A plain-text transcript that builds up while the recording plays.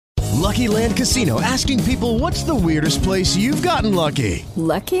Lucky Land Casino, asking people, what's the weirdest place you've gotten lucky?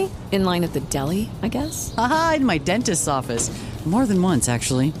 Lucky? In line at the deli, I guess? Aha, in my dentist's office. More than once,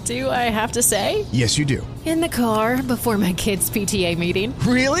 actually. Do I have to say? Yes, you do. In the car before my kids' PTA meeting.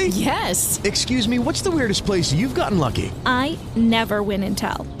 Really? Yes. Excuse me, what's the weirdest place you've gotten lucky? I never win and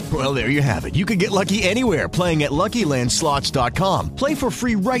tell. Well, there you have it. You can get lucky anywhere, playing at LuckyLandSlots.com. Play for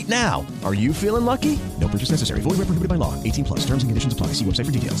free right now. Are you feeling lucky? No purchase necessary. Void where prohibited by law. 18 plus. Terms and conditions apply. See website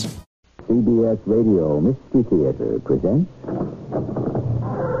for details. CBS Radio Mystery Theater presents...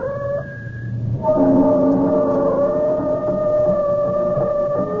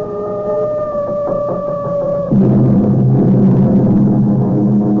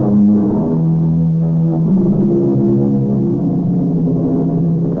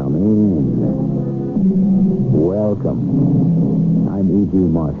 Come in. Welcome. I'm E.G.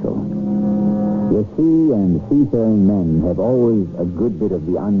 Marshall. The sea and seafaring men have always a good bit of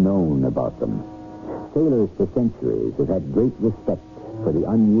the unknown about them. Sailors for centuries have had great respect for the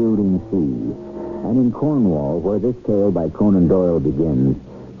unyielding sea. And in Cornwall, where this tale by Conan Doyle begins,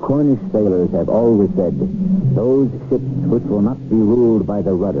 Cornish sailors have always said, those ships which will not be ruled by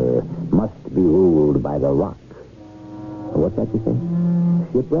the rudder must be ruled by the rock. What's that you say?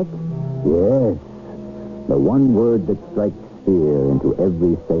 Shipwreck? Yes. The one word that strikes fear into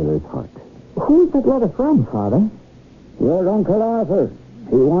every sailor's heart. Who's that letter from, Father? Your Uncle Arthur.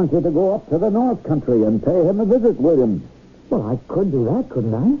 He wants you to go up to the North Country and pay him a visit with him. Well, I could do that,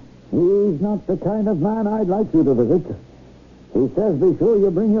 couldn't I? He's not the kind of man I'd like you to visit. He says be sure you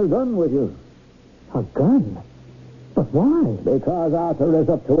bring your gun with you. A gun? But why? Because Arthur is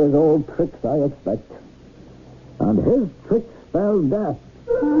up to his old tricks, I expect. And his tricks spell death.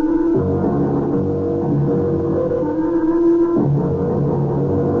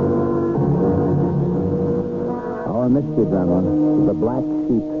 Our mystery drama, The Black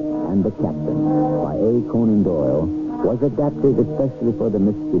Sheep and the Captain, by A. Conan Doyle, was adapted especially for the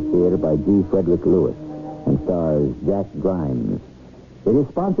Mystery Theater by G. Frederick Lewis and stars Jack Grimes. It is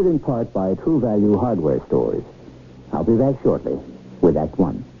sponsored in part by True Value Hardware Stores. I'll be back shortly with Act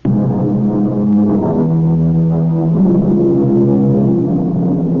One.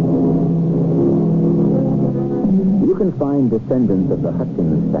 You can find descendants of the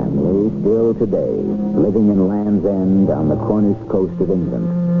Hutchins family still today, living in Land's End on the Cornish coast of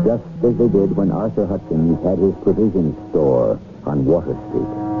England, just as they did when Arthur Hutchins had his provisions store on Water Street.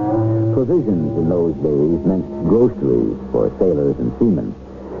 Provisions in those days meant groceries for sailors and seamen,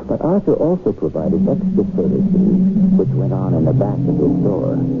 but Arthur also provided extra services which went on in the back of his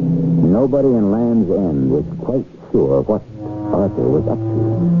store. Nobody in Land's End was quite sure what Arthur was up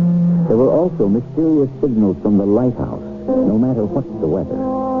to. There were also mysterious signals from the lighthouse, no matter what the weather.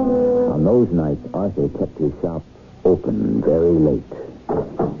 On those nights, Arthur kept his shop open very late.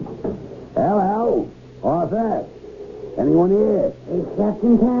 Hello, Arthur. Anyone here? It's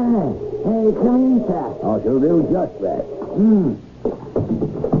Captain Tanner. Hey, come in, sir. I shall do just that.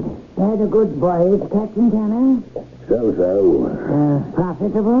 Had a good voyage, Captain Tanner? So.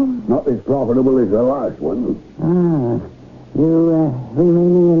 Profitable? Not as profitable as the last one. You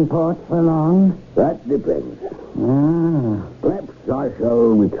remaining in port for long? That depends. Perhaps I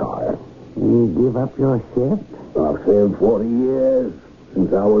shall retire. You give up your ship? I've served 40 years,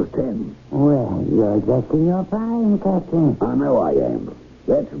 since I was 10. Well, you're just in your prime, Captain. I know I am.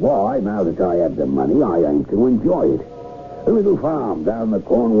 That's why, now that I have the money, I aim to enjoy it. A little farm down the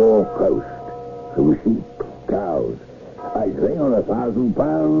Cornwall coast. Some sheep, cows. I say on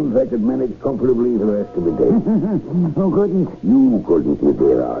 £1,000, I could manage comfortably the rest of the day. Who couldn't? You couldn't, my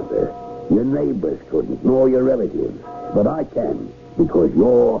dear Arthur. Your neighbors couldn't, nor your relatives. But I can, because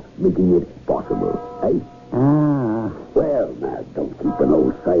you're making it possible, eh? Well, now, don't keep an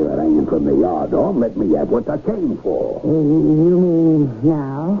old sailor hanging from the yard arm. Let me have what I came for. You mean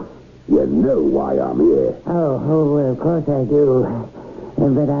now? You know why I'm here. Oh, well, of course I do.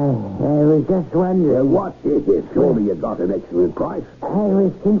 But I was just wondering... What is it? Surely you got an excellent price. I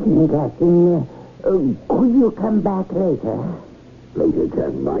was thinking, Captain, could you come back later? Later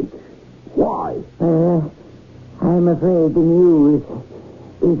tonight? Why? I'm afraid the news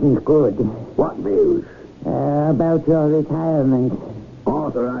isn't good. What news? About your retirement.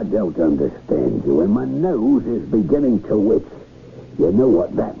 Arthur, I don't understand you, and my nose is beginning to itch. You know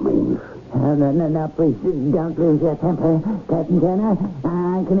what that means. No, please, don't lose your temper, Captain Tanner.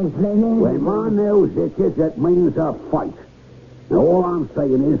 I can explain it. When my nose itches, that means a fight. Now, all I'm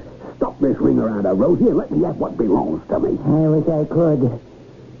saying is, stop this ring around the road. Here, let me have what belongs to me. I wish I could.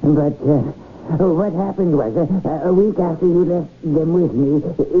 But what happened was, a week after you left them with me,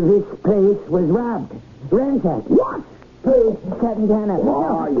 this place was robbed. Ransacked. What? Please, Captain Tanner.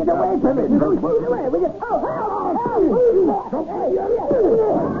 Oh, Get away from it. Get away. We just... Oh,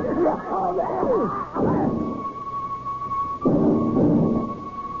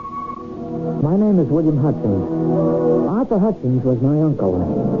 My name is William Hutchins. Arthur Hutchins was my uncle.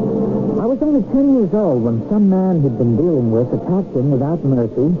 I was only 10 years old when some man he'd been dealing with attacked him without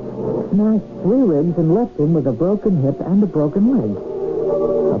mercy, smashed 3 ribs, and left him with a broken hip and a broken leg.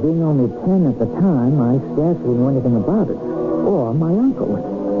 Being only 10 at the time, I scarcely knew anything about it, or my uncle.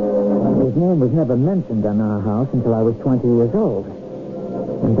 His name was never mentioned in our house until I was 20 years old.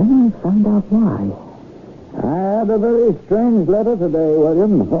 And then I found out why. I had a very strange letter today,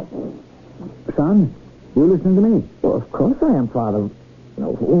 William. Son, you listen to me. Well, of course I am, Father.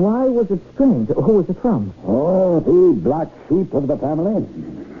 Why was it strange? Who was it from? Oh, the black sheep of the family.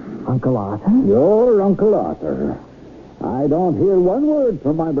 Uncle Arthur? Your Uncle Arthur. I don't hear one word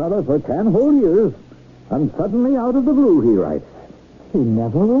from my brother for 10 whole years, and suddenly out of the blue he writes. He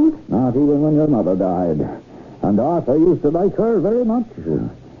never wrote? Not even when your mother died. And Arthur used to like her very much.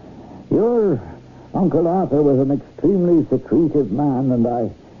 Your Uncle Arthur was an extremely secretive man, and I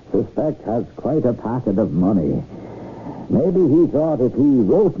suspect has quite a packet of money. Maybe he thought if he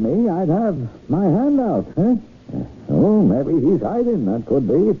wrote me, I'd have my hand out, eh? Oh, maybe he's hiding, that could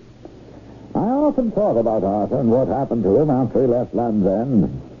be. I often thought about Arthur and what happened to him after he left Land's End.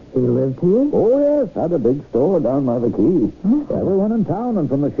 He lived here? Oh, yes, had a big store down by the quay. Everyone in town and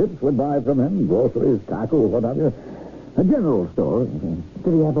from the ships would buy from him, groceries, tackle, what have you. A general store.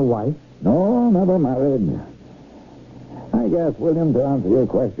 Did he have a wife? No, never married. I guess, William, to answer your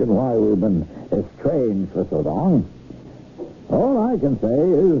question why we've been estranged for so long, all I can say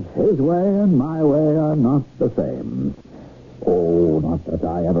is his way and my way are not the same. Oh, not that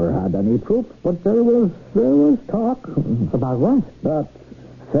I ever had any proof, but there was talk. About what? That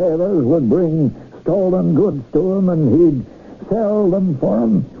sailors would bring stolen goods to him and he'd sell them for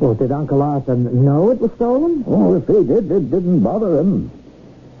him. Well, did Uncle Arthur know it was stolen? Oh, if he did, it didn't bother him.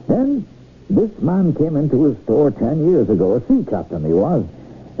 Then this man came into his store 10 years ago, a sea captain he was,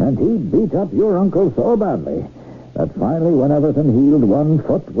 and he beat up your uncle so badly that finally, when everything healed, one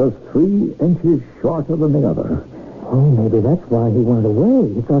foot was 3 inches shorter than the other. Oh, maybe that's why he went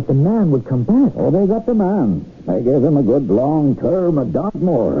away. He thought the man would come back. Oh, they got the man. They gave him a good long term, a dot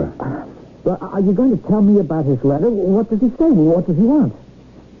more. Are you going to tell me about his letter? What does he say? What does he want?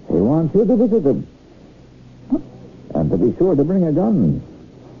 He wants you to visit him. And to be sure to bring a gun.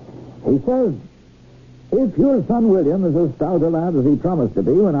 He says, if your son William is as stout a lad as he promised to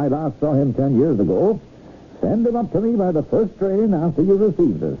be when I last saw him 10 years ago, send him up to me by the first train after you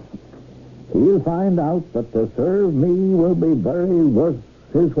receive this. He'll find out that to serve me will be very worth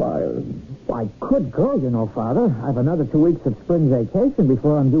his while. I could go, you know, Father. I've another 2 weeks of spring vacation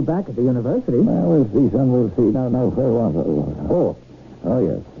before I'm due back at the university. Well, we'll see, son, we'll see. Now, where was I? Oh,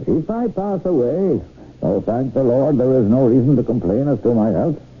 yes. If I pass away, thank the Lord, there is no reason to complain as to my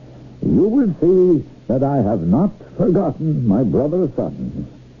health. You will see that I have not forgotten my brother's son.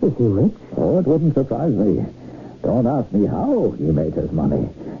 Is he rich? Oh, it wouldn't surprise me. Don't ask me how he made his money.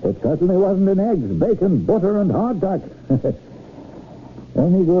 It certainly wasn't in eggs, bacon, butter, and hardtack.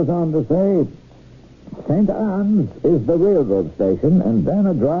 Then he goes on to say, St. Anne's is the railroad station, and then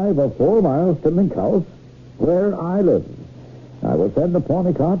a drive of 4 miles to Link House, where I live. I will send the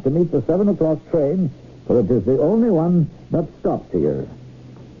pony cart to meet the 7 o'clock train, for it is the only one that stops here.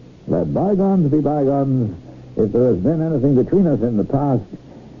 Let bygones be bygones. If there has been anything between us in the past,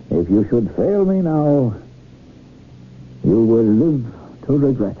 if you should fail me now, you will live to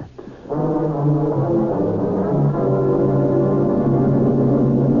regret it.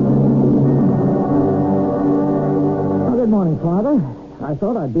 Good morning, Father. I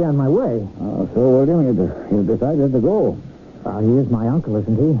thought I'd be on my way. So, William, you decided to go. He is my uncle,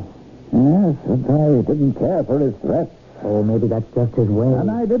 isn't he? Yes, and I didn't care for his threats. Oh, maybe that's just his way.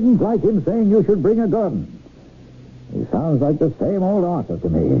 And I didn't like him saying you should bring a gun. He sounds like the same old Arthur to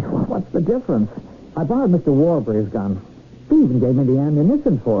me. Well, what's the difference? I borrowed Mr. Warbury's gun. He even gave me the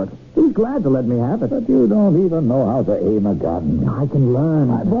ammunition for it. He's glad to let me have it. But you don't even know how to aim a gun. I can learn.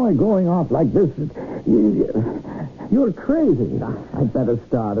 My boy, going off like this, you're crazy. I'd better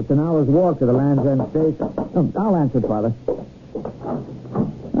start. It's an hour's walk to the Land's End station. I'll answer it, Father.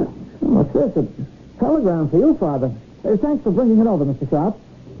 What's this? A telegram for you, Father. Thanks for bringing it over, Mr. Sharp.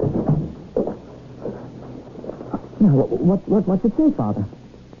 Now, what's it say, Father?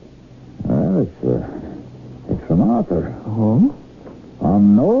 Well, it's from Arthur. Oh?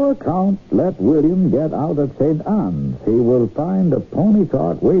 On no account let William get out at St. Anne's. He will find a pony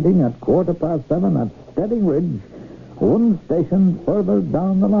cart waiting at 7:15 at Stedding Ridge, one station further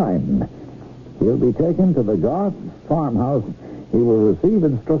down the line. He'll be taken to the Garth farmhouse. He will receive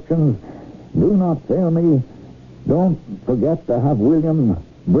instructions. Do not fail me. Don't forget to have William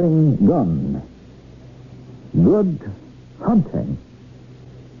bring gun. Good hunting,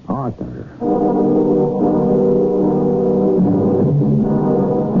 Arthur.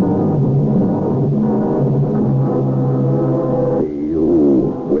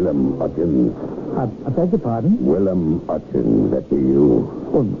 Willem Hutchins. I beg your pardon? Willem Hutchins, that be you.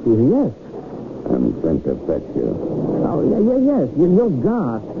 Oh, yes. I'm sent to fetch you. Oh, yes. You're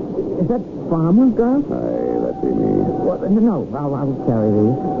Garth. Is that Farmer Garth? Aye, that be me. Well, no, I'll carry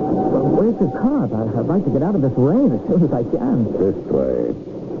these. Where's the cart? I'd like to get out of this rain as soon as I can. This way.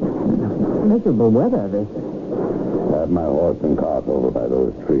 Miserable weather, this. Had my horse and cart over by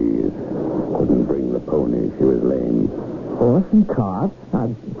those trees. Couldn't bring the pony. She was lame. Horse and cart?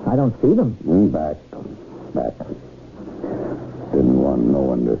 I don't see them. Back. Didn't want no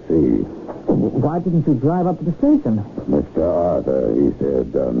one to see. Why didn't you drive up to the station? Mr. Arthur, he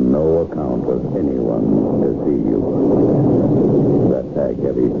said, on no account of anyone to see you. Is that bag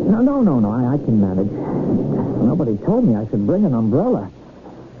heavy? No, I can manage. Nobody told me I should bring an umbrella.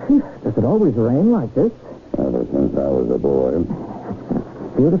 Does it always rain like this? Ever since I was a boy.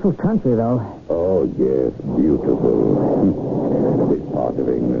 Beautiful country, though. Oh, yes, beautiful. This part of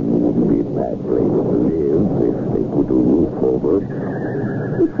England wouldn't be a bad place to live if they put a roof over it.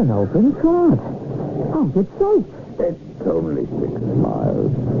 It's an open cart. I'll get soaked. It's only 6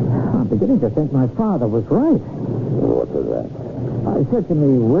 miles. I'm beginning to think my father was right. What was that? He said to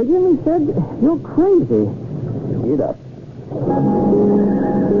me, William, he said, you're crazy. Get up.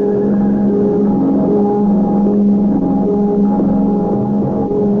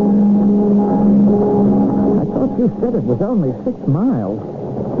 You said it was only 6 miles.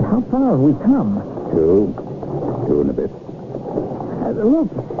 How far have we come? 2 and a bit. Look,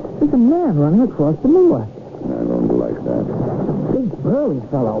 there's a man running across the moor. I don't like that. Big burly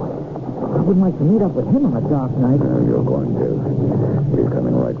fellow. I would like to meet up with him on a dark night. You're going to. He's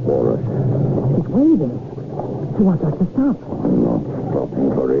coming right for us. He's waving. He wants us to stop. I'm not stopping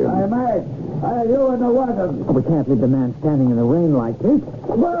for him. Hey, mate. You in the wagon. We can't leave the man standing in the rain like this.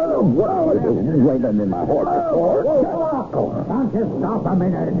 Whoa, waiting in my horse. Don't you stop a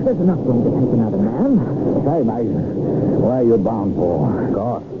minute. There's enough room to take another man. Hey, mate. Where are you bound for?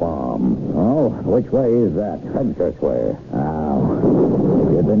 Garth Farm. Oh, which way is that? Fenchurch way. Now,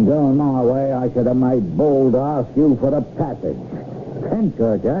 if you'd been going my way, I should have made bold to ask you for the passage.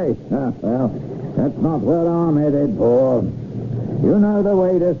 Fenchurch, eh? Well, that's not what I'm headed for. You know the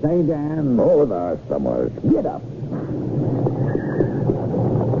way to St. Anne's. Over there somewhere. Get up.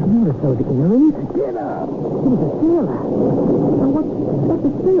 Notice those earrings? Get up. He's a sailor. Now, what's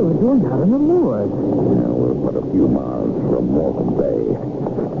a sailor doing out on the moors? We're but a few miles from Morecambe Bay.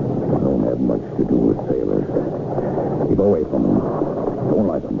 I don't have much to do with sailors. Keep away from them. Don't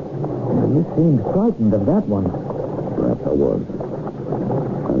like them. You seemed frightened of that one. Perhaps I was.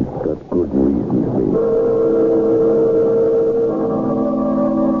 I've got good reason to be.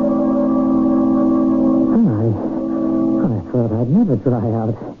 I thought I'd never dry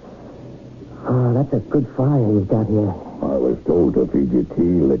out. Oh, that's a good fire you've got here. I was told to feed you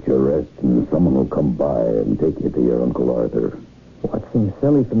tea, let you rest, and someone will come by and take you to your Uncle Arthur. Well, it seems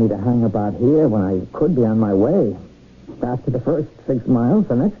silly for me to hang about here when I could be on my way. After the first 6 miles,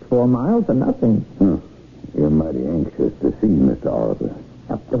 the next 4 miles are nothing. You're mighty anxious to see Mr. Arthur.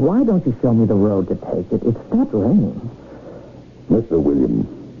 Now, why don't you show me the road to take? It stopped raining. Mr. William,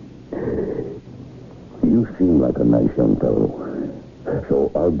 you seem like a nice young fellow,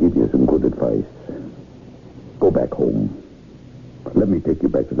 so I'll give you some good advice. Go back home. Let me take you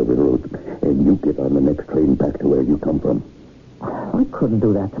back to the railroad, and you get on the next train back to where you come from. I couldn't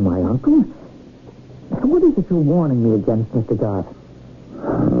do that to my uncle. What is it you're warning me against, Mr. Garth?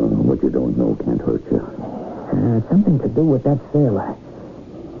 What you don't know can't hurt you. Something to do with that sailor.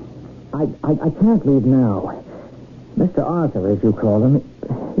 I can't leave now. Mr. Arthur, as you call him,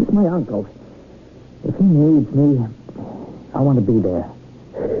 he's my uncle. If he needs me, I want to be there.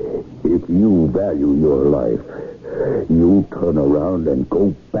 If you value your life, you turn around and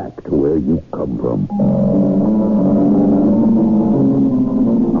go back to where you come from.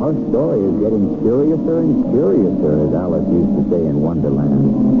 Our story is getting curiouser and curiouser, as Alice used to say in Wonderland.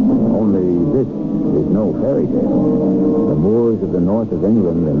 Only this is no fairy tale. The moors of the north of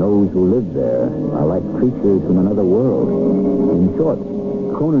England and those who live there are like creatures from another world. In short,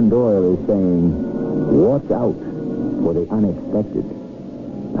 Conan Doyle is saying, watch out for the unexpected.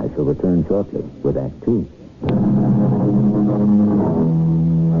 I shall return shortly with Act 2.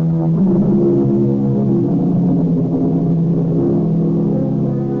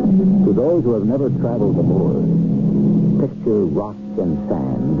 To those those who have never traveled the moors, picture rock and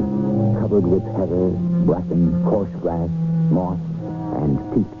sand covered with heather, bracken, coarse grass, moss, and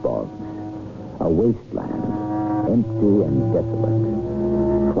peat bogs. A wasteland, empty and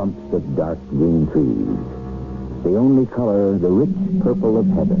desolate. Clumps of dark green trees. The only color, the rich purple of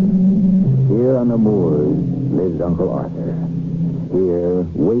heather. Here on the moors lives Uncle Arthur. Here,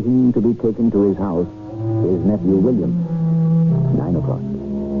 waiting to be taken to his house, his nephew William. 9 o'clock.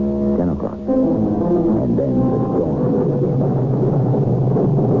 10 o'clock. And then the storm.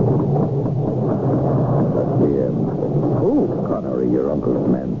 That's him. Who? Connery, your uncle's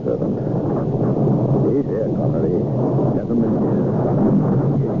manservant. He's here, Connery. Gentlemen,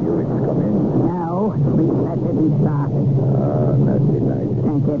 you wish to come in? Now, we let it be started. Nasty night.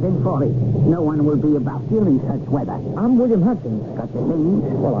 Thank heaven for it. No one will be about during such weather. I'm William Hutchins. Got your things?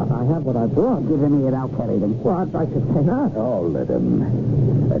 Well, I have what I brought. Give them here, I'll carry them. Well, I should say not. Oh, let him.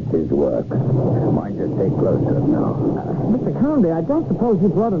 That's his work. Mind you, stay close to him now. Mr. Conway, I don't suppose you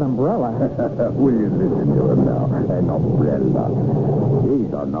brought an umbrella. Will you listen to him now? An umbrella.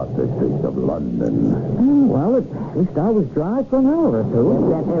 These are not the streets of London. Well, at least I was dry for an hour or two.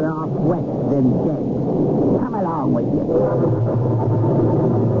 Better off wet than dead. Come along with you.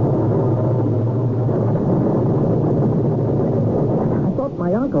 I thought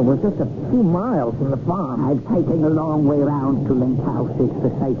my uncle was just a few miles from the farm. I've taken a long way round to Link House. It's the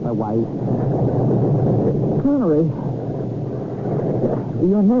safer way. Connery.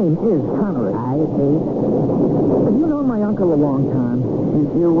 Your name is Connery. I see. Have you known my uncle a long time?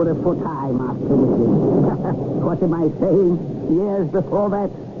 Since you were a foot high, Master Wicking. What am I saying? Years before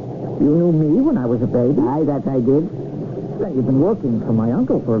that? You knew me when I was a baby? Aye, that I did. Then you've been working for my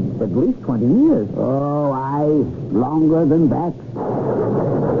uncle for at least 20 years. Oh, aye. Longer than that.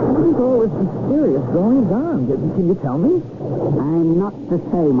 What is all this mysterious goings on? Can you tell me? I'm not the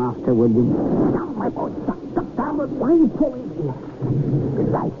same, Master William. Down, my boy. Stop, down. Why are you pulling me? The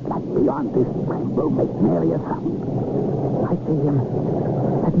light flat beyond this will make nary a sound. I see him.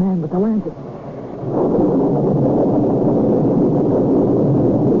 That man with the lantern.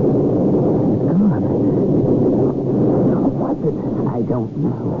 I don't know.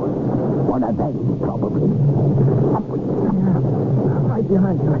 One of them, probably. Right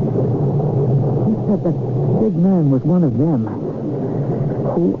behind you. He said that big man was one of them.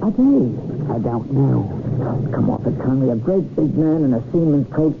 Who are they? I don't know. Come off it, Conley. A great big man in a seaman's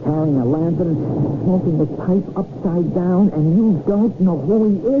coat carrying a lantern, smoking his pipe upside down, and you don't know who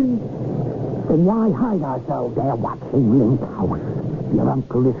he is? Then why hide ourselves there watching Link House? Your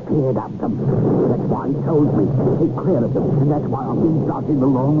uncle is scared of them. That's why he told me to take clear of them, and that's why I've been dodging the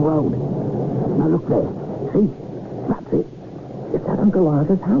long road. Now look there. See? That's it. Is that Uncle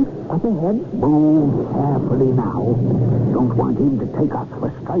Arthur's house up ahead? Move carefully now. Don't want him to take us for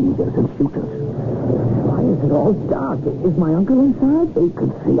strangers and shoot us. Why is it all dark? Is my uncle inside? He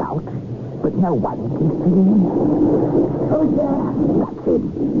can see out, but no one can see in. Who's there? That's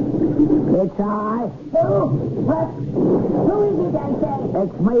him. It's I. Who? What? Who is it, I say?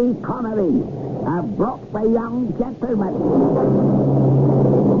 It's me, Connery. I've brought the young gentleman.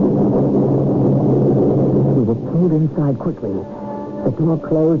 We were pulled inside quickly. The door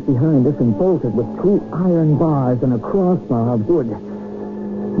closed behind us and bolted with 2 iron bars and a crossbar of wood.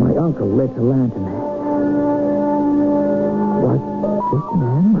 My uncle lit a lantern. Was this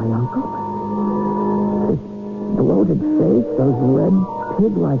man my uncle? His bloated face, those red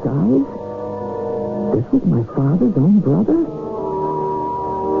pig-like eyes? This was my father's own brother?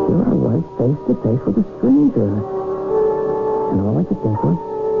 Here I was, face to face with a stranger. And all I could think was,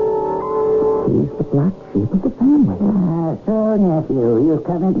 he's the black sheep of the family. So, nephew, you've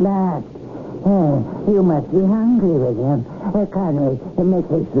come at last. You must be hungry, William. Connery, make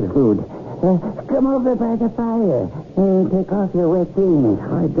haste with food. Come over by the fire and take off your wet things.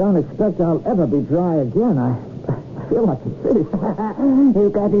 I don't expect I'll ever be dry again. I feel like a fish.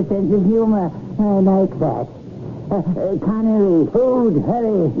 You've got a sense of humor. I like that. Connery, food,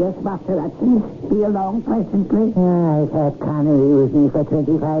 hurry. Yes, Master Hutchins. Be along presently. I've had Connery with me for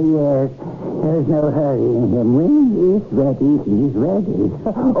 25 years. There's no hurrying him. When he's ready, he's ready.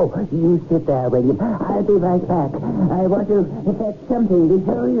 Oh, you sit there, William. I'll be right back. I want to fetch something to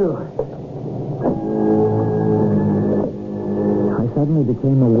show you. I suddenly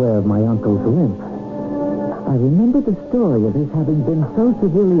became aware of my uncle's limp. I remembered the story of his having been so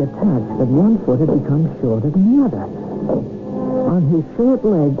severely attacked that one foot had become shorter than the other. On his short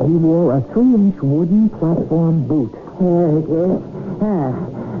legs, he wore a 3-inch wooden platform boot. There it is.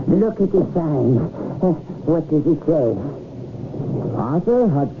 Look at the sign. What does it say? Arthur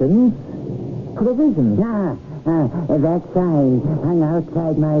Hutchins, Provisions. That sign hung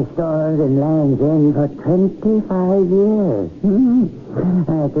outside my store in Land's End for 25 years.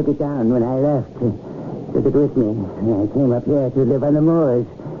 I took it down when I left. Took it with me. I came up here to live on the moors.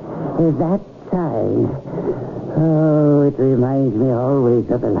 That sign. Oh, it reminds me always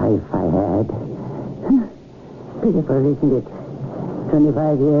of the life I had. Pitiful, isn't it?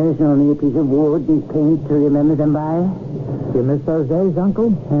 25 years and only a piece of wood and paint to remember them by. You miss those days,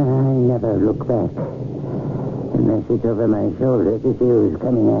 Uncle? I never look back. Unless it's over my shoulder to see who's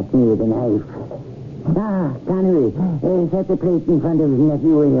coming at me with a knife. Connery, set the plate in front of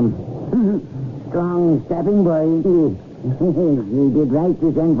nephew William. Strong, stabbing boy, isn't he? You did right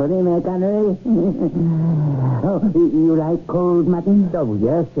to send for him, Connery? You like cold mutton? Oh,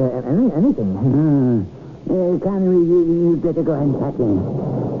 yes, anything. Connery, you'd better go unpacking.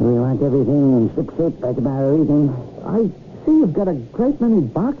 We want everything ship-shape by tomorrow evening. I see you've got a great many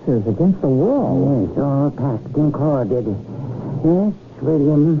boxes against the wall. Yes, all packed and corded. Yes,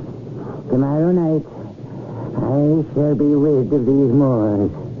 William, tomorrow night I shall be rid of these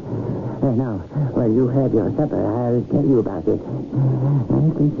moors. Now, while you have your supper, I'll tell you about it. I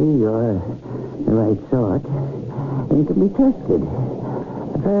can see you're the right sort. You can be trusted.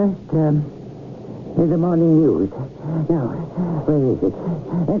 First, the morning news. Now, where is it?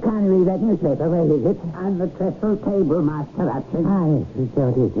 Connery, that newspaper, where is it? On the trestle table, Master Hudson. Yes, so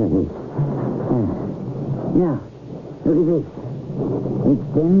it is. Now, look at this. It's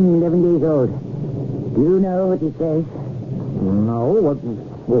 10, 11 days old. Do you know what it says? No,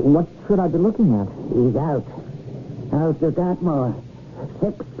 what should I be looking at? He's out. Out of Dartmoor.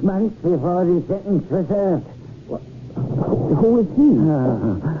 6 months before his sentence was served. Who is he?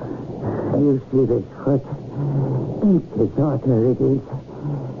 You see this foot? Pink disorder it is.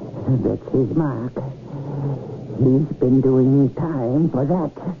 That's his mark. He's been doing time for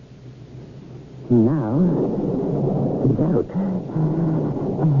that. Now, he's out.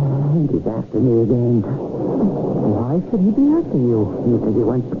 And he's after me again. Why should he be after you? Because he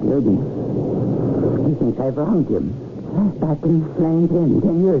wants to kill me. He thinks I've wronged him. Back in Land's End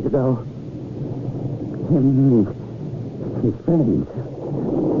 10 years ago. Him and his friends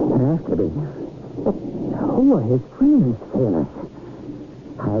are after me. Who are his friends? Sailors.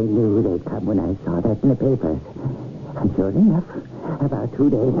 I knew they'd come when I saw that in the papers. And sure enough, about 2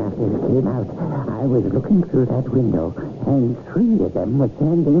 days after it came out, I was looking through that window, and 3 of them were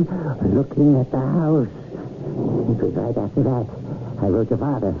standing looking at the house. It was right after that I wrote to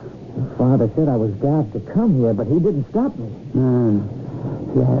Father. Father said I was daft to come here, but he didn't stop me.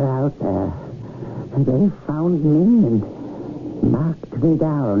 They're out there. They found me and knocked me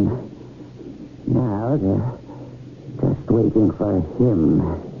down. Now they're just waiting for him.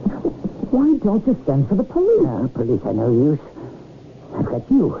 Why don't you send for the police? Police are no use. I've got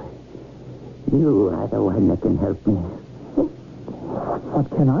you. You are the one that can help me. What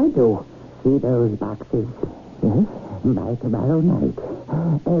can I do? See those boxes? Yes? By tomorrow night,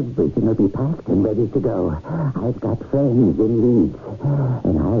 everything will be packed and ready to go. I've got friends in Leeds,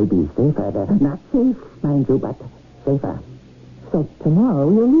 and I'll be safer there. Not safe, mind you, but safer. So tomorrow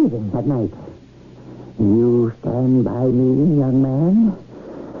you're leaving? At night. You stand by me, young man,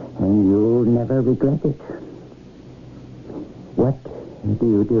 and you'll never regret it. What do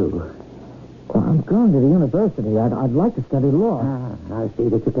you do? Well, I'm going to the university. I'd like to study law. I'll see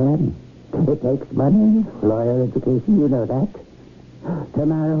that you can. It takes money, lawyer education, you know that.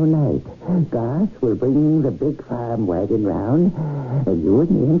 Tomorrow night, Garth will bring the big farm wagon round, and you and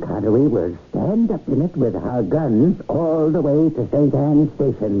me and Connery will stand up in it with our guns all the way to St. Anne's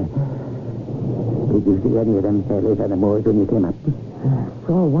Station. Did you see any of them sailors on the moors when you came up?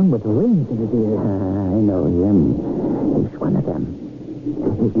 Saw one with rings in his ears. I know him. He's one of them.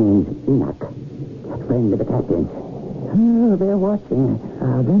 His name's Enoch, friend of the captain's. Oh, they're watching.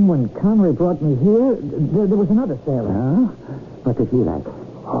 Then when Connery brought me here, there was another sailor. What was he like?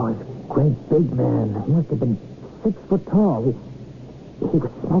 Oh, he's a great big man. He must have been 6 foot tall. He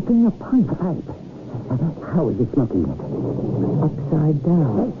was smoking a pipe. A pipe? How was he smoking it? Upside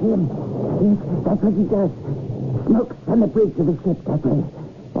down. That's him. Yes, that's what he does. Smokes on the bridge of the ship that way.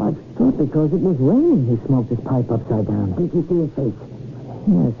 Well, I thought because it was raining he smoked his pipe upside down. Did you see his face?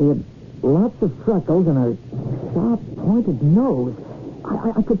 Yes, he had lots of freckles and a sharp, pointed nose.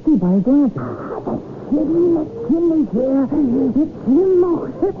 I could see by his glasses. That's him. That's him is here. It's him. Oh,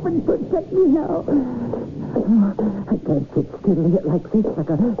 heaven protect me now. I can't sit still like this, like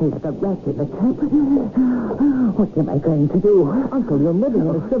a rat in a trap. What am I going to do? Uncle, you're living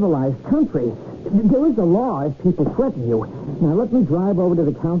in a civilized country. There is a law if people threaten you. Now, let me drive over to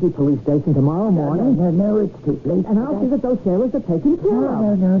the county police station tomorrow morning. No, it's too late. And I'll see that those sailors are taken care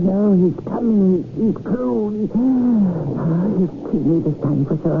of. No, he's coming. He's through. He's killed me this time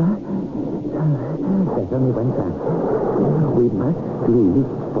for sure. There's only one chance. We must leave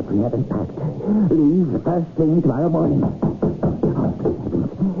what we haven't packed. Leave the first thing tomorrow morning.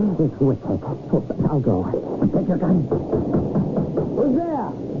 It's what's that? I'll go. Take your gun. Who's there?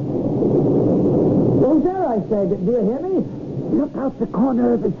 Who's there, I said? Do you hear me? Look out the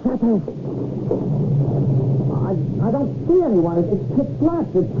corner of the shutters. I don't see anyone. It's pitch black.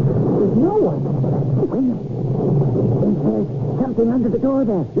 There's no one. Wait. There's something under the door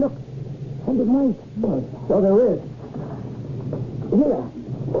there. Look. Something white. So there is. Here.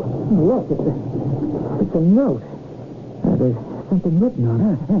 Look, it's a note. There's something written on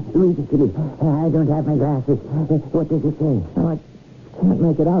it. Read it to me. I don't have my glasses. What does it say? Oh, I can't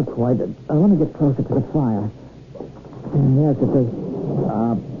make it out quite. Let me get closer to the fire. Yes, it says,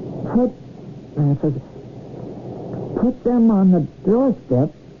 put them on the doorstep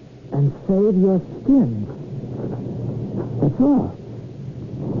and save your skin. That's all.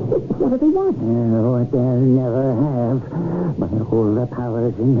 What do they want? What they'll never have. By all the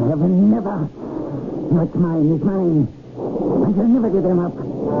powers in heaven, never. What's mine is mine. I shall never give them up.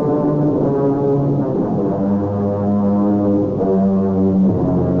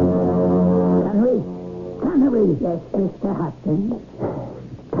 Connery. Yes, Mr. Hudson.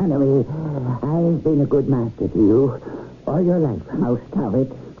 Connery, I've been a good master to you all your life. Most of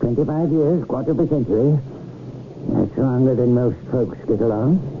it. 25 years, quarter of a century. That's longer than most folks get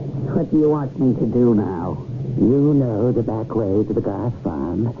along. What do you want me to do now? You know the back way to the Garth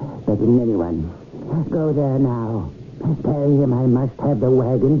farm better than anyone. Go there now. Tell him I must have the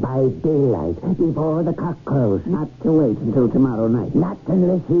wagon by daylight, before the cock crows. Not to wait until tomorrow night. Not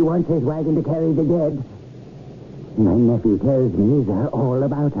unless he wants his wagon to carry the dead. My nephew tells me they're all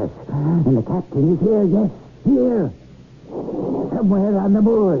about us. And the captain is here, yes, here. Somewhere on the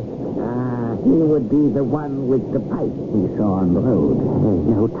moors. He would be the one with the pipe we saw on the road. There's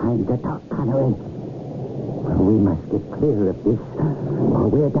no time to talk, Connery. We must get clear of this, or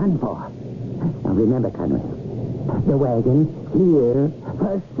we're done for. Now remember, Connery, the wagon here,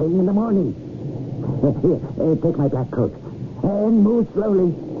 first thing in the morning. Here, take my black coat. And move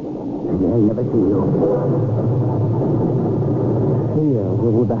slowly. I'll never see you. Here,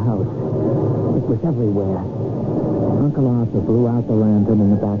 with the house. It was everywhere. Uncle Arthur blew out the lantern in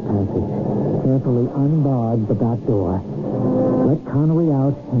the back passage, carefully unbarred the back door, let Connery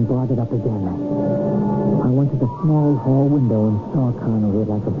out, and barred it up again. I went to the small hall window and saw Connery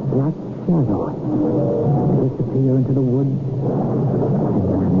like a black shadow disappear into the woods and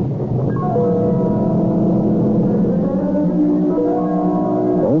vanish.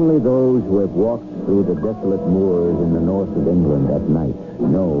 Only those who have walked through the desolate moors in the north of England at night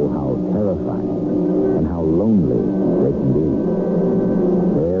know how terrifying and how lonely they can be.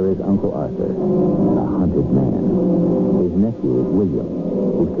 There is Uncle Arthur, a hunted man. His nephew is William,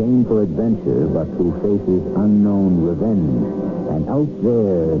 who came for adventure but who faces unknown revenge. And out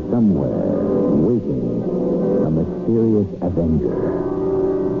there, somewhere, waiting, a mysterious avenger.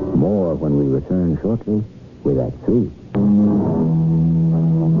 More when we return shortly with Act 3.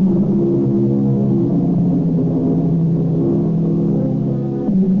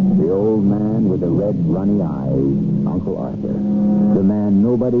 The old man with the red, runny eyes, Uncle Arthur. The man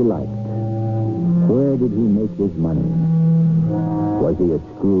nobody liked. Where did he make his money? Was he a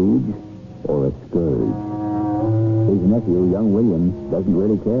Scrooge or a scourge? His nephew, young William, doesn't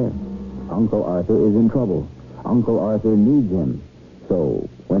really care. Uncle Arthur is in trouble. Uncle Arthur needs him. So,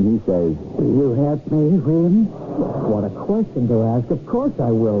 when he says, Will you help me, William? What a question to ask. Of course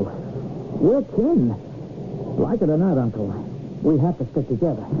I will. We're kin. Like it or not, Uncle, we have to stick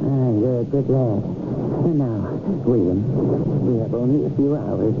together. You're a good lad. And now, William, we have only a few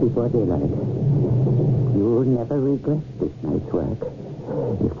hours before daylight. You'll never regret this night's work.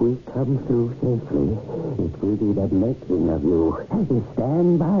 If we come through safely, it will be the making of you.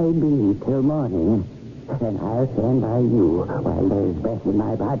 Stand by me till morning, and I'll stand by you while there's breath in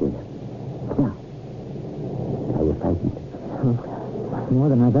my body. Now, are you frightened? More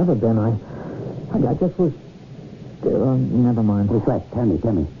than I've ever been. I just was... never mind. What? Tell me.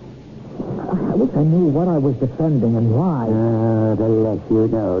 I wish I knew what I was defending and why. The less you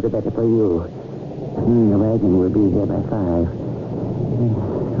know, the better for you. The wagon will be here by 5.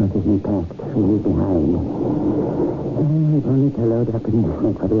 What isn't packed? We leave behind. We've only to load up and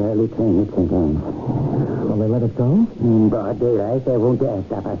make for the early train at St. Anne's. Will they let us go? In broad daylight, they won't dare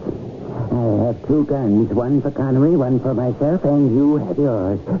stop us. I have 2 guns, one for Connery, one for myself, and you have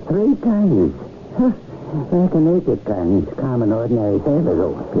yours. 3 guns. Like a naked gun, common ordinary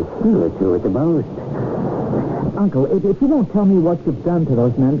sailor a kill or two at the most. Uncle, if you won't tell me what you've done to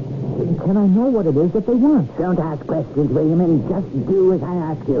those men, can I know what it is that they want? Don't ask questions, William, and just do as I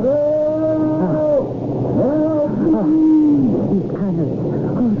ask you. He's Connery.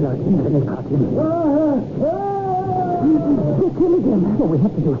 Oh, Lord, even his costume. They're killing him. Well, we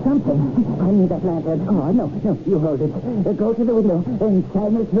have to do something. I need that lantern. Oh, no, you hold it. Go to the window and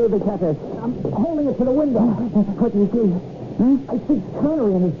shine it through the shutters. I'm holding it to the window. What do you see? I see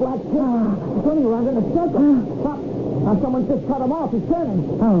Connery in his black suit, running around in a circle. Stop. Now, someone just cut him off. He's turning.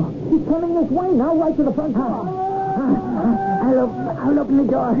 Oh. He's coming this way now, right to the front door. I'll open the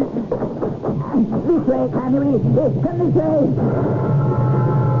door. This way, Connery. Come this way.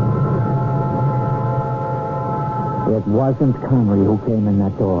 It wasn't Connery who came in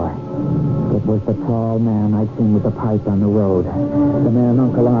that door. It was the tall man I'd seen with the pipe on the road. The man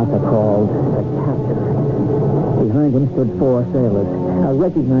Uncle Arthur called the captain. Behind him stood 4 sailors. I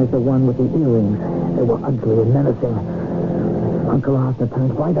recognized the one with the earrings. They were ugly and menacing. Uncle Arthur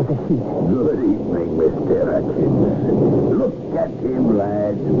turned white as a sheet. Good evening, Mr. Hutchins. Look at him,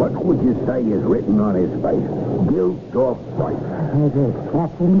 lads. What would you say is written on his face? Guilt or fright? It's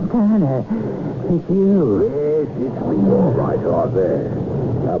Captain Connor. It's you. Yes, it's me, all right, Arthur.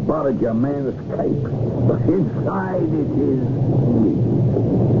 I borrowed your man's cape, but inside it is me.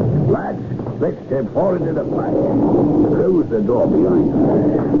 Lads, let's step forward to the fire. Close the door behind you.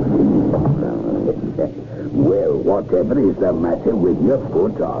 Well, whatever is the matter with your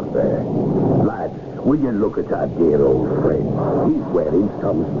foot, Arthur? Lads, will you look at our dear old friend? He's wearing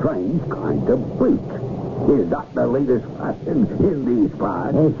some strange kind of boot. Is that the latest fashion in these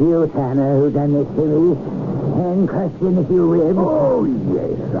parts? It's you, Tanner, who done this to me. And crushed a few ribs. Oh,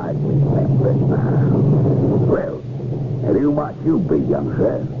 yes, I remember now. Well, and who might you be, young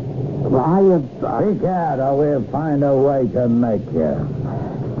sir? Why, Speak out, or we'll find a way to make you.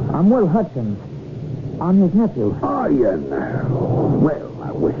 I'm Will Hutchins. I'm his nephew. Are you now? Well,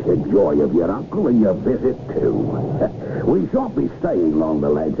 I wish the joy of your uncle and your visit, too. We shan't be staying long, the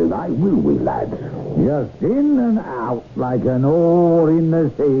lads and I, will we, lads? just in and out like an oar in the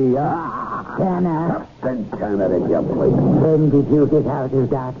sea. Tanner. Captain Tanner, if you please. When did you get out of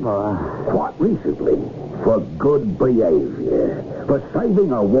Dartmoor? Quite recently. For good behavior. For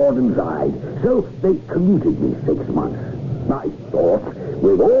saving a warden's hide. So they commuted me 6 months. I thought,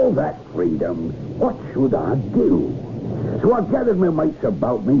 with all that freedom, what should I do? So I gathered my mates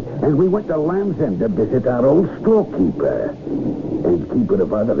about me, and we went to Land's End to visit our old storekeeper. And keep it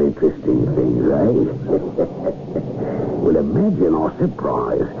of other interesting things, eh? Well, imagine our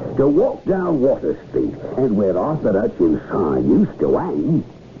surprise to walk down Water Street, and where Arthur Hutchins' sign used to hang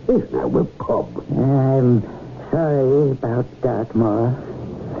is now a pub. I'm sorry about Dartmoor.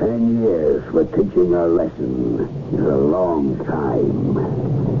 10 years for teaching a lesson is a long time.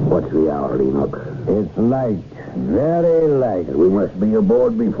 What's the hour, Enoch? It's late. Very late. We must be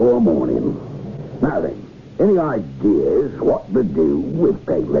aboard before morning. Now then, any ideas what to do with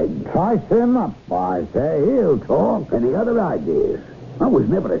Pegleg? Trice him up, I say. He'll talk. Any other ideas? I was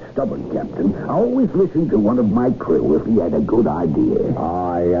never a stubborn captain. I always listened to one of my crew if he had a good idea.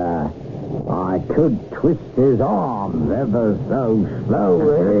 I could twist his arms ever so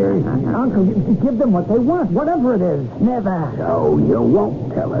slowly. Uncle, you give them what they want, whatever it is. Never. So you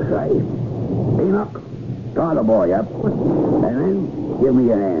won't tell us, eh? Enoch, tie the boy up. And then give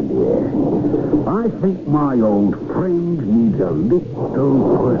me a hand here. I think my old friend needs a little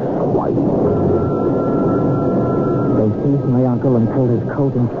persuasion. They seized my uncle and pulled his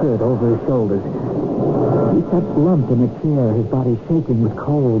coat and shirt over his shoulders. He sat slumped in a chair, his body shaking with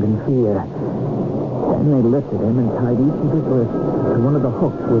cold and fear. Then they lifted him and tied each of his wrists to one of the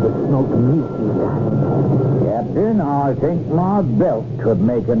hooks where the smoked meat used to hang. Captain, I think my belt could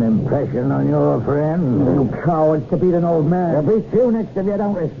make an impression on your friend. You cowards to beat an old man. There'll be few next if you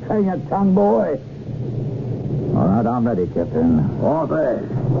don't restrain your tongue, boy. All right, I'm ready, Captain. Arthur,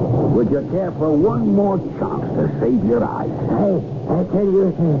 would you care for one more chance to save your eyes? I tell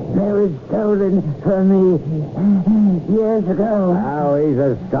you, they was stolen from me years ago. Now, he's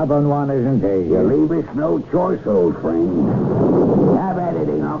a stubborn one, isn't he? You leave us no choice, old friend. Have at it,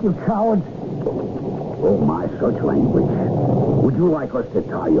 Enoch. You cowards. Oh, my, such language. Would you like us to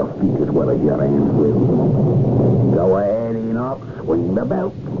tie your feet as well as your hands will? Go ahead, Enoch. Swing the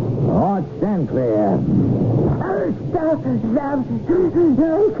belt. All right, stand clear. Stop. I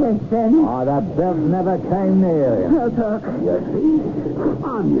can't stand. Oh, that belt never came near him. I'll talk. You see?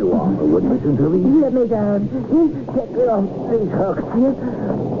 I knew Arthur would listen to me. Let me down. Take me off these hooks.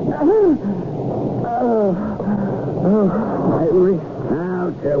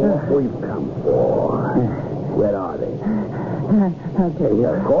 Now, what we've come for. Where are they? I'll tell you.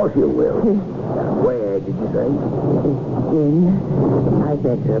 Of course you will. Where did you say? In my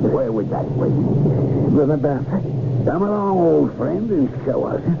bedroom. Where was that, please? Room above. Come along, old friend, and show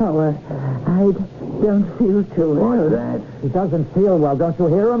us. Oh, I don't feel too well. What's that? He doesn't feel well, don't you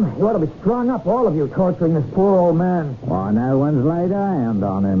hear him? You ought to be strung up, all of you, torturing this poor old man. Well, no one's laid a hand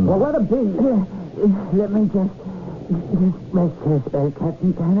on him. Well, let him be. Let me just rest her spell,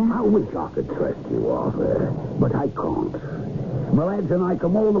 Captain Tanner. I wish I could trust you, Arthur, but I can't. My lads and I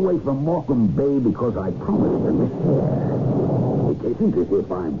come all the way from Morecambe Bay because I promised them this here. It isn't as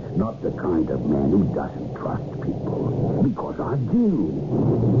if I'm not the kind of man who doesn't trust people, because I do.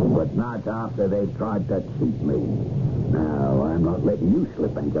 But not after they've tried to cheat me. Now, I'm not letting you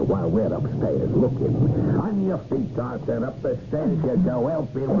slip anchor while we're upstairs looking. On your feet, Arthur, up the stairs you go.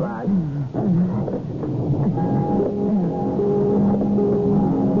 Help him, lad.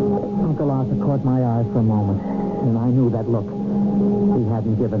 Uncle Arthur caught my eye for a moment, and I knew that look. He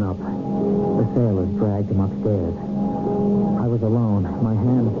hadn't given up. The sailors dragged him upstairs. I was alone, my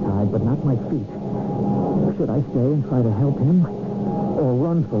hands tied, but not my feet. Should I stay and try to help him? Or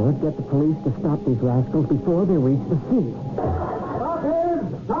run for it, get the police to stop these rascals before they reach the sea? Stop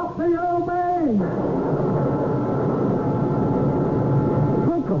him! Stop the old man!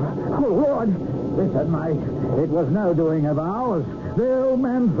 Uncle! Oh, Lord! Listen, Mike. It was no doing of ours. The old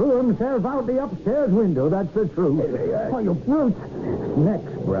man threw himself out the upstairs window, that's the truth. Oh, you brute!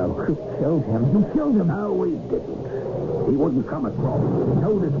 Neck's broke. You killed him. You killed him. No, we didn't. He wouldn't come across. He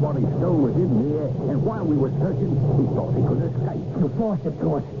noticed what he stole was in here, and while we were searching, he thought he could escape. You forced it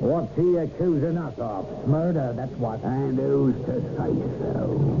to us. What's he accusing us of? Murder, that's what. And who's to say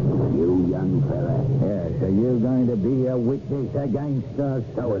so? You young fella. Yes, are you going to be a witness against us?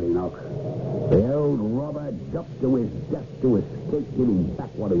 So it, Enoch. The old robber jumped to his death to escape getting back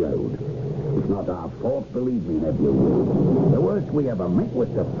what he owed. It's not our fault, believe me, nephew. The worst we ever met was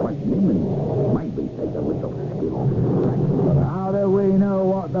to frighten him and maybe take a little skin off his back. How do we know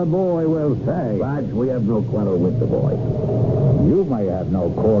what the boy will say? Lads, we have no quarrel with the boy. You may have no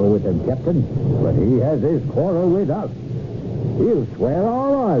quarrel with him, Captain, but he has his quarrel with us. He'll swear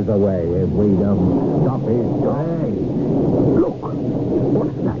our eyes away if we don't stop his talk. Hey, look.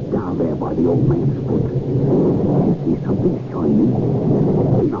 What's that down there by the old man's foot? You see something shining?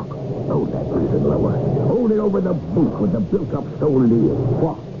 Enoch, hold that lantern lower. Hold it over the boot with the built-up stolen ear.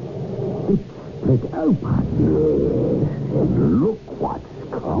 What? It's split open. Yes, and look what's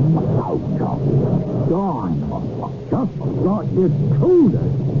come out of it. Diamond. Just like you told us.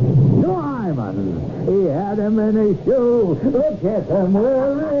 Diamond! He had him in his shoe. Look at him.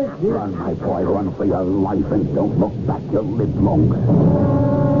 Where is he? Run, my boy, run for your life and don't look back. You'll live long.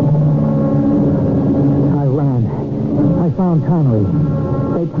 I ran. I found Connery.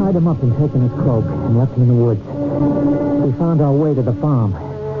 They tied him up and taken his cloak and left him in the woods. We found our way to the farm.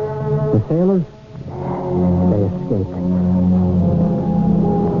 The sailors, they escaped.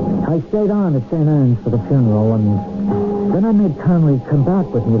 I stayed on at St. Anne's for the funeral, and then I made Connery come back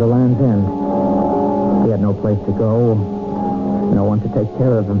with me to Land's End. He had no place to go, no one to take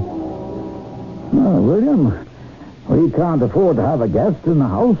care of him. Oh, William, we can't afford to have a guest in the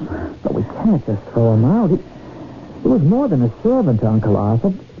house. But we can't just throw him out. He was more than a servant, Uncle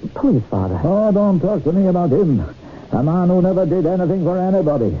Arthur. Please, Father. Oh, don't talk to me about him. A man who never did anything for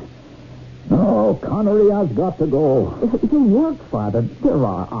anybody. No, Connery has got to go. You work, Father. There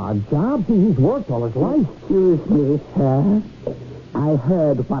are odd jobs. He's worked all his life. Excuse me, sir. I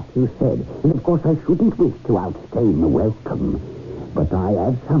heard what you said, and of course I shouldn't wish to outstay the welcome. But I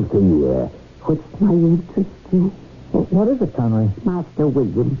have something here which might interest you. What is it, Connery? Master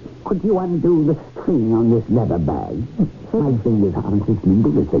William, could you undo the string on this leather bag? My fingers aren't as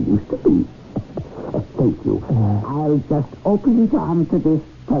nimble as they used to be. Thank you. I'll just open it onto this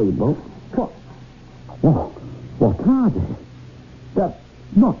table. What are they? They're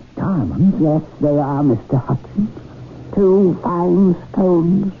not diamonds. Yes, they are, Mr. Hudson. 2 fine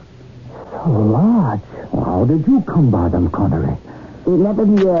stones. So large. How did you come by them, Connery?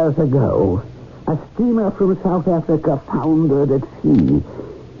 11 years ago, a steamer from South Africa foundered at sea.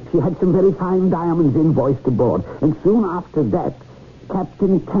 She had some very fine diamonds invoiced aboard, and soon after that,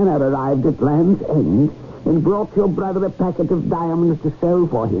 Captain Tanner arrived at Land's End and brought your brother a packet of diamonds to sell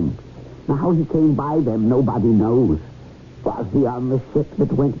for him. Now, how he came by them, nobody knows. Was he on the ship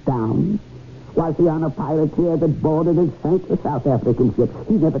that went down? Was he on a privateer that boarded and sank the South African ship?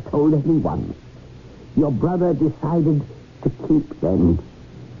 He never told anyone. Your brother decided to keep them.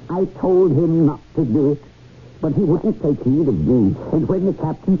 I told him not to do it, but he wouldn't take heed of me. And when the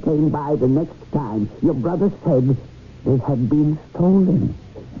captain came by the next time, your brother said they had been stolen.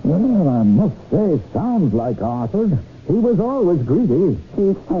 Well, I must say, sounds like Arthur. He was always greedy.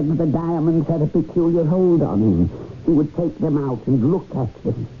 He said the diamonds had a peculiar hold on him. He would take them out and look at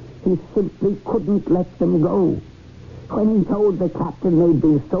them. He simply couldn't let them go. When he told the captain they'd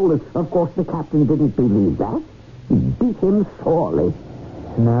been stolen, of course the captain didn't believe that. He beat him sorely.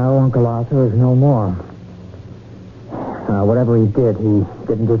 Now Uncle Arthur is no more. Whatever he did, he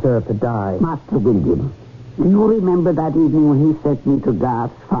didn't deserve to die. Master William, do you remember that evening when he sent me to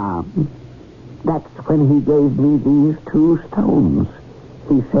Garth's farm? That's when he gave me these 2 stones.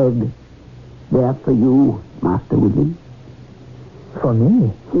 He said, "They're for you, Master William." For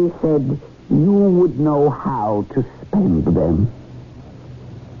me? He said you would know how to spend them.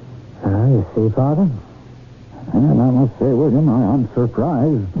 You see, Father? And I must say, William, I am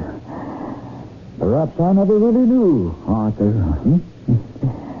surprised. Perhaps I never really knew Arthur.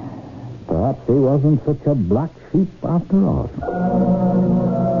 Perhaps he wasn't such a black sheep after all.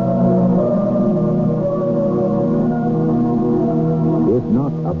 If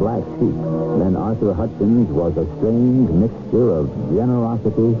not a black sheep, then Arthur Hutchins was a strange mixture of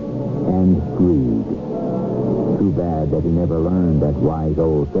generosity and greed. Too bad that he never learned that wise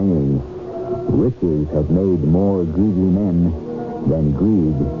old saying, riches have made more greedy men than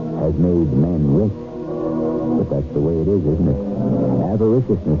greed has made men rich. But that's the way it is, isn't it?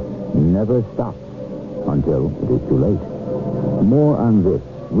 Avariciousness never stops until it is too late. More on this,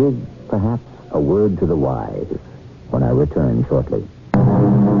 with perhaps a word to the wise, when I return shortly.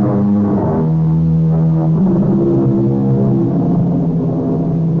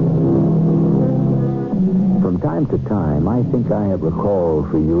 From time to time, I think I have recalled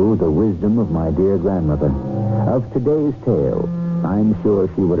for you the wisdom of my dear grandmother. Of today's tale, I'm sure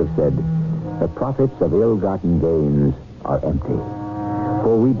she would have said, the profits of ill-gotten gains are empty.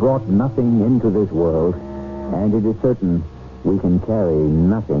 For we brought nothing into this world, and it is certain we can carry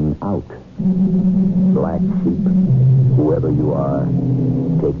nothing out. Black sheep, whoever you are,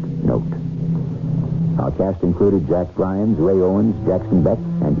 take note. Our cast included Jack Grimes, Ray Owens, Jackson Beck,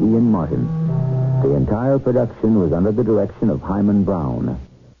 and Ian Martin. The entire production was under the direction of Hyman Brown.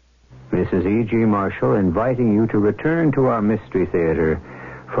 This is E.G. Marshall inviting you to return to our Mystery Theater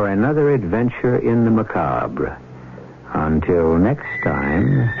for another adventure in the macabre. Until next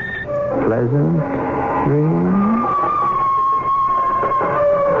time, pleasant dreams.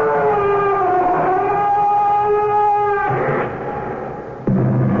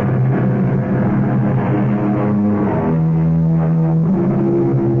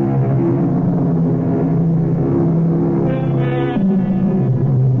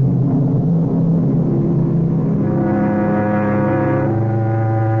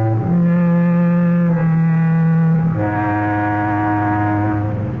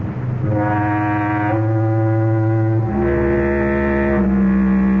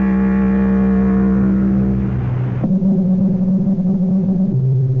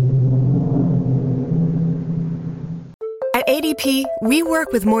 At ADP, we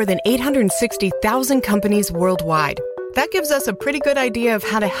work with more than 860,000 companies worldwide. That gives us a pretty good idea of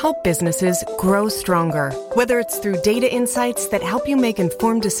how to help businesses grow stronger. Whether it's through data insights that help you make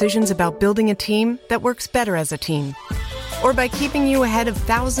informed decisions about building a team that works better as a team, or by keeping you ahead of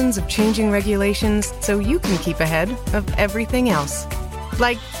thousands of changing regulations so you can keep ahead of everything else.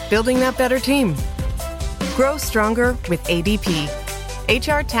 Like building that better team. Grow stronger with ADP.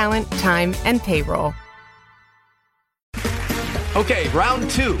 HR, talent, time, and payroll. Okay, round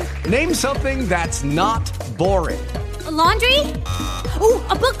 2. Name something that's not boring. A laundry? Ooh,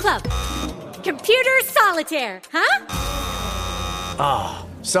 a book club. Computer solitaire, huh? Ah,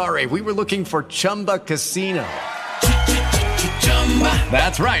 sorry, we were looking for Chumba Casino.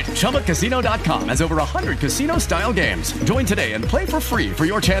 That's right, ChumbaCasino.com has over 100 casino-style games. Join today and play for free for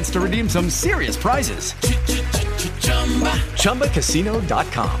your chance to redeem some serious prizes.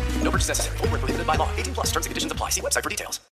 ChumbaCasino.com. No purchase necessary. Void where prohibited by law. 18+ terms and conditions apply. See website for details.